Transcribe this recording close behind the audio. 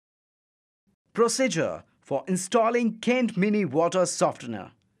Procedure for installing Kent Mini Water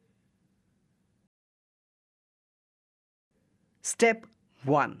Softener. Step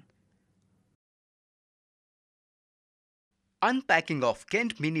 1. Unpacking of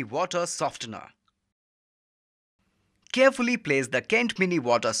Kent Mini Water Softener. Carefully place the Kent Mini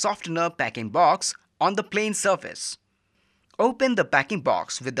Water Softener packing box on the plain surface. Open the packing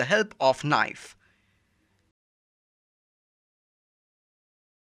box with the help of knife.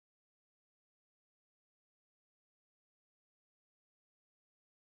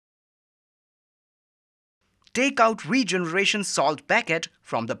 Take out regeneration salt packet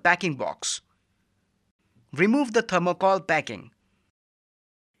from the packing box. Remove the thermocol packing.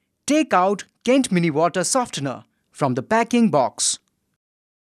 Take out Kent Mini Water Softener from the packing box.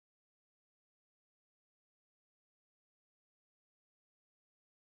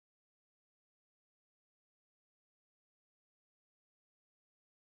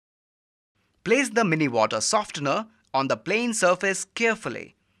 Place the mini water softener on the plain surface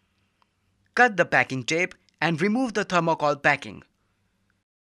carefully. Cut the packing tape and remove the thermocol packing.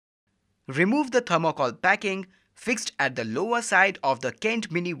 Remove the thermocol packing fixed at the lower side of the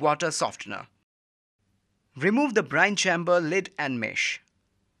Kent Mini Water Softener. Remove the brine chamber lid and mesh.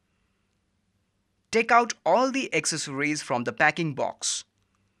 Take out all the accessories from the packing box.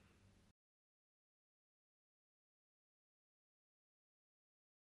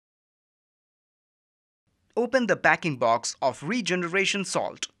 Open the packing box of regeneration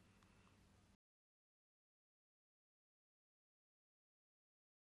salt.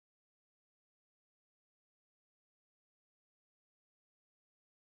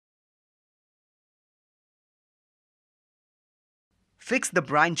 Fix the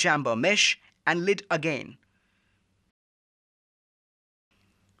brine chamber mesh and lid again.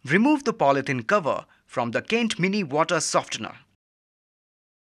 Remove the polythene cover from the Kent Mini Water Softener.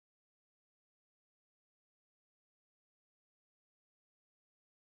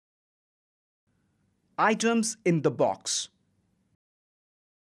 Items in the box.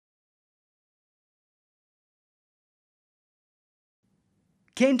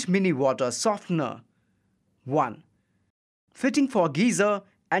 Kent Mini Water Softener 1. Fitting for geyser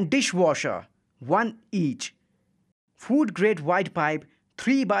and dishwasher 1 each. Food grade white pipe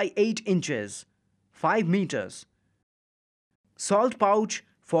 3 by 8 inches 5 meters. Salt pouch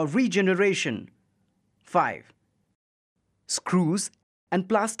for regeneration 5. Screws and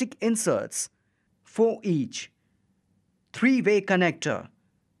plastic inserts 4 each. 3-way connector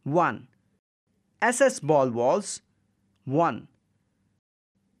 1. SS ball valves 1.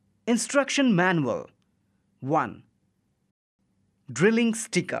 Instruction manual 1. Drilling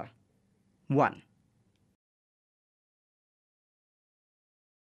sticker 1.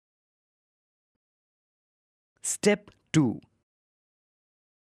 Step 2.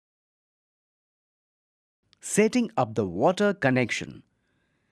 Setting up the water connection.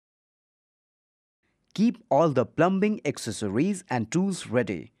 Keep all the plumbing accessories and tools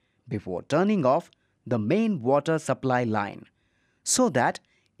ready before turning off the main water supply line so that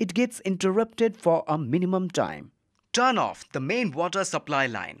it gets interrupted for a minimum time. Turn off the main water supply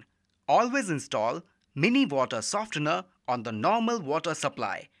line. Always install mini water softener on the normal water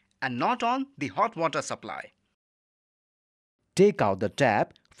supply and not on the hot water supply. Take out the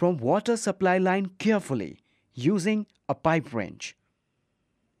tap from water supply line carefully using a pipe wrench.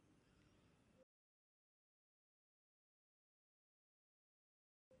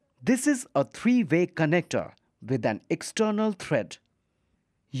 This is a 3-way connector with an external thread.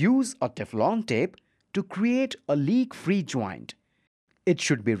 Use a Teflon tape to create a leak-free joint. It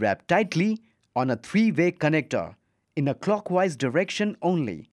should be wrapped tightly on a 3-way connector in a clockwise direction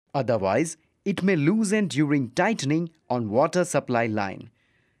only. Otherwise, it may loosen during tightening on water supply line.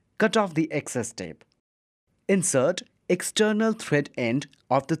 Cut off the excess tape. Insert external thread end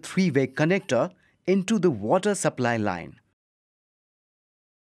of the 3-way connector into the water supply line.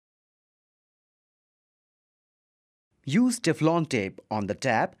 Use Teflon tape on the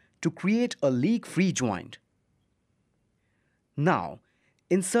tap to create a leak-free joint. Now,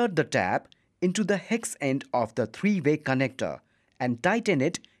 insert the tap into the hex end of the 3-way connector and tighten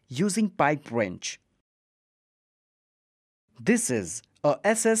it using pipe wrench. This is a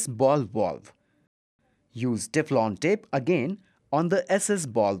SS ball valve. Use Teflon tape again on the SS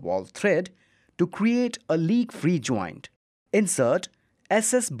ball valve thread to create a leak-free joint. Insert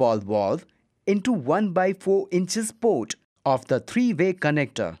SS ball valve into 1 by 4 inches port of the 3-way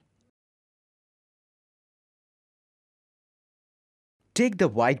connector. Take the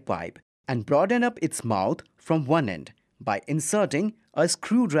white pipe and broaden up its mouth from one end by inserting a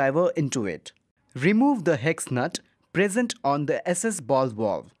screwdriver into it. Remove the hex nut present on the SS ball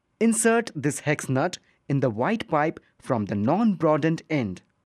valve. Insert this hex nut in the white pipe from the non-broadened end.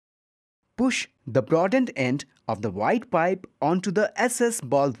 Push the broadened end of the white pipe onto the SS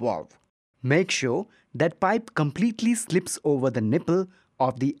ball valve. Make sure that pipe completely slips over the nipple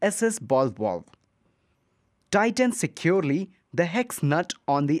of the SS ball valve. Tighten securely the hex nut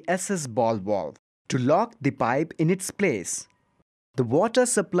on the SS ball valve to lock the pipe in its place. The water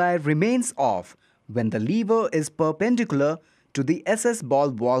supply remains off when the lever is perpendicular to the SS ball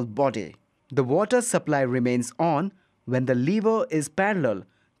valve body. The water supply remains on when the lever is parallel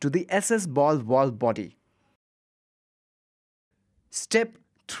to the SS ball valve body. Step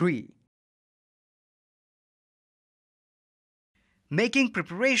 3. Making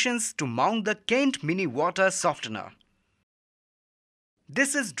preparations to mount the Kent Mini Water Softener.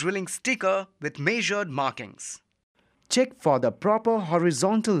 This is drilling sticker with measured markings. Check for the proper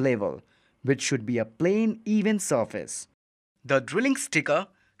horizontal level, which should be a plain, even surface. The drilling sticker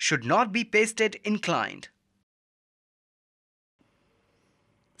should not be pasted inclined.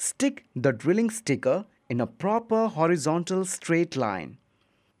 Stick the drilling sticker in a proper horizontal straight line.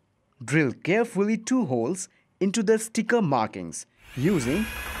 Drill carefully 2 holes into the sticker markings using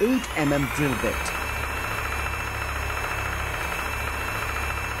 8 mm drill bit.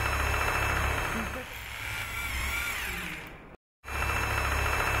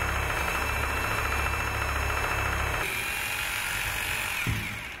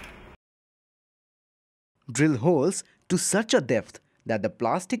 Drill holes to such a depth that the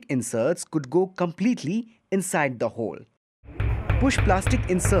plastic inserts could go completely inside the hole. Push plastic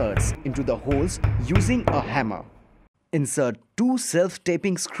inserts into the holes using a hammer. Insert 2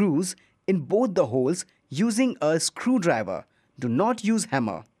 self-taping screws in both the holes using a screwdriver. Do not use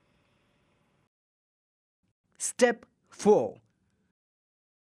hammer. Step 4.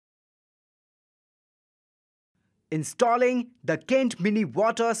 Installing the Kent Mini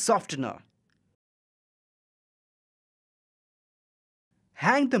Water Softener.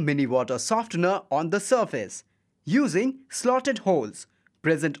 Hang the mini water softener on the surface using slotted holes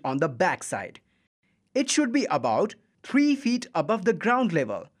present on the back side. It should be about 3 feet above the ground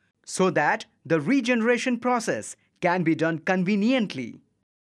level so that the regeneration process can be done conveniently.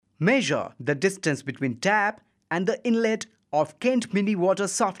 Measure the distance between tap and the inlet of Kent Mini Water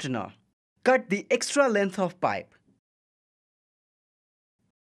Softener. Cut the extra length of pipe.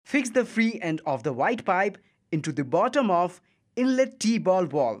 Fix the free end of the white pipe into the bottom of inlet T-ball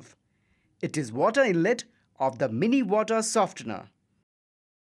valve. It is water inlet of the mini water softener.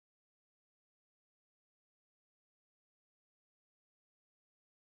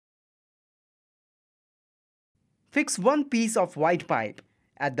 Fix one piece of white pipe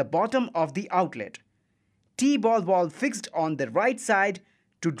at the bottom of the outlet. T-ball valve fixed on the right side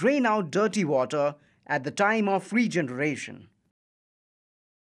to drain out dirty water at the time of regeneration.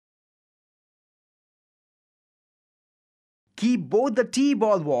 Keep both the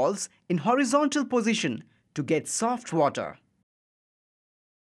T-ball valves in horizontal position to get soft water.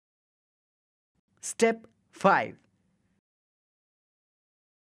 Step 5.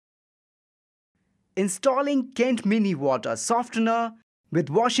 Installing Kent Mini Water Softener with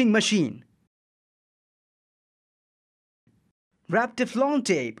washing machine. Wrap Teflon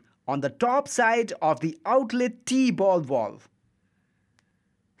tape on the top side of the outlet T-ball valve.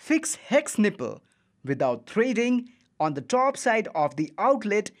 Fix hex nipple without threading on the top side of the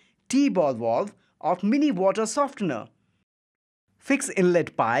outlet T-ball valve of mini water softener. Fix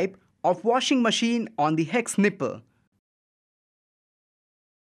inlet pipe of washing machine on the hex nipple.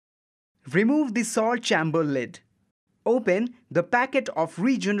 Remove the salt chamber lid. Open the packet of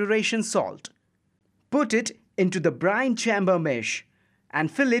regeneration salt. Put it into the brine chamber mesh and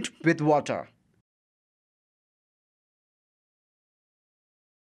fill it with water.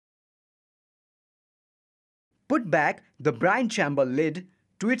 Put back the brine chamber lid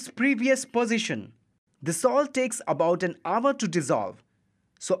to its previous position. The salt takes about an hour to dissolve,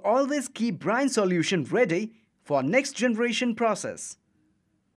 so always keep brine solution ready for next generation process.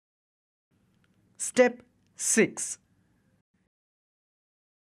 Step 6.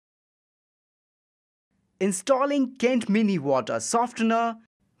 Installing Kent Mini Water Softener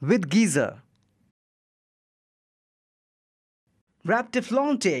with geyser. Wrap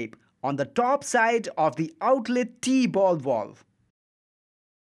Teflon tape on the top side of the outlet T-ball valve.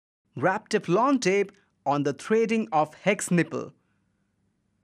 Wrap Teflon tape on the threading of hex nipple.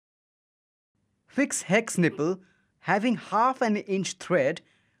 Fix hex nipple having half an inch thread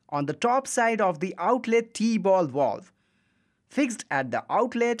on the top side of the outlet T-ball valve, fixed at the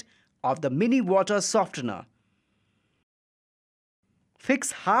outlet of the mini water softener.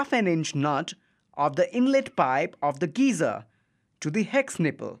 Fix half an inch nut of the inlet pipe of the geyser to the hex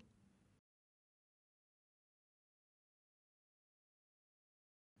nipple.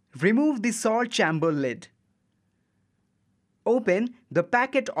 Remove the salt chamber lid. Open the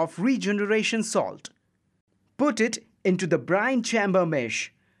packet of regeneration salt. Put it into the brine chamber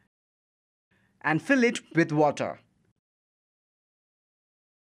mesh and fill it with water.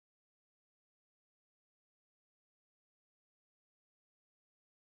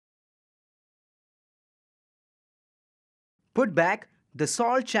 Put back the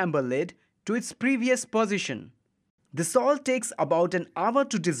salt chamber lid to its previous position. The salt takes about an hour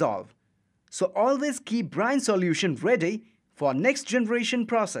to dissolve, so always keep brine solution ready for next generation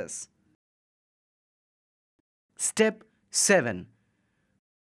process. Step 7.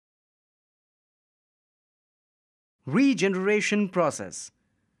 Regeneration process.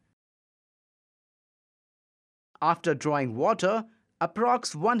 After drawing water,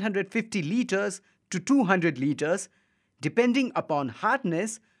 approx 150 liters to 200 liters, depending upon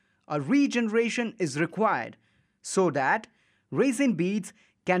hardness, a regeneration is required so that resin beads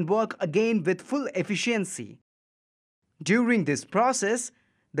can work again with full efficiency. During this process,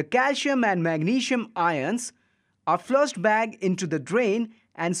 the calcium and magnesium ions are flushed back into the drain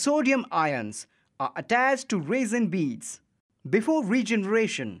and sodium ions are attached to resin beads. Before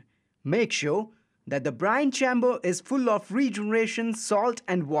regeneration, make sure that the brine chamber is full of regeneration salt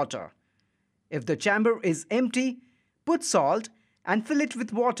and water. If the chamber is empty, put salt and fill it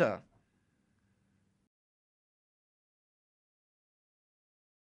with water.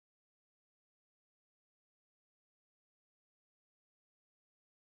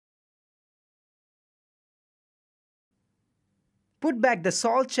 Put back the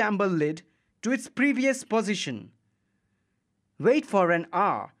salt chamber lid to its previous position. Wait for an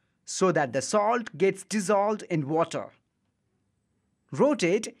hour so that the salt gets dissolved in water.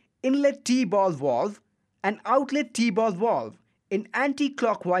 Rotate inlet T-ball valve and outlet T-ball valve in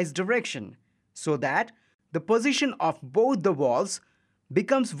anti-clockwise direction so that the position of both the valves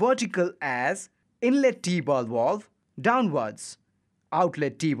becomes vertical as inlet T-ball valve downwards,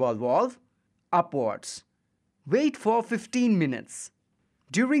 outlet T-ball valve upwards. Wait for 15 minutes.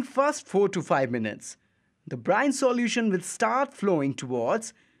 During first 4 to 5 minutes, the brine solution will start flowing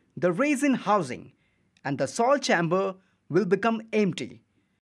towards the resin housing and the salt chamber will become empty.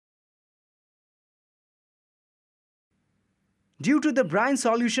 Due to the brine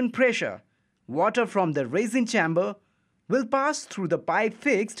solution pressure, water from the resin chamber will pass through the pipe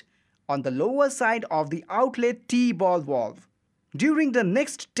fixed on the lower side of the outlet T-ball valve. During the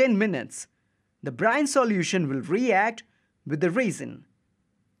next 10 minutes, the brine solution will react with the resin.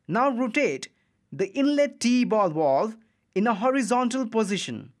 Now rotate the inlet T-ball valve in a horizontal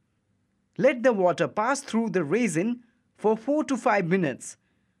position. Let the water pass through the resin for 4 to 5 minutes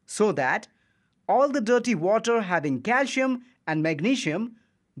so that all the dirty water having calcium and magnesium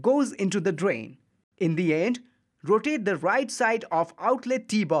goes into the drain. In the end, rotate the right side of outlet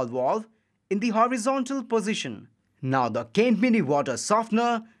T-ball valve in the horizontal position. Now the Kent Mini Water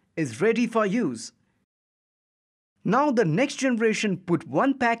Softener is ready for use. Now the next generation, put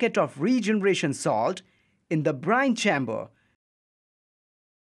 1 packet of regeneration salt in the brine chamber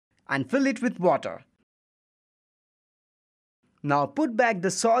and fill it with water. Now put back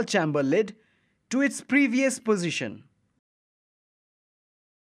the salt chamber lid to its previous position.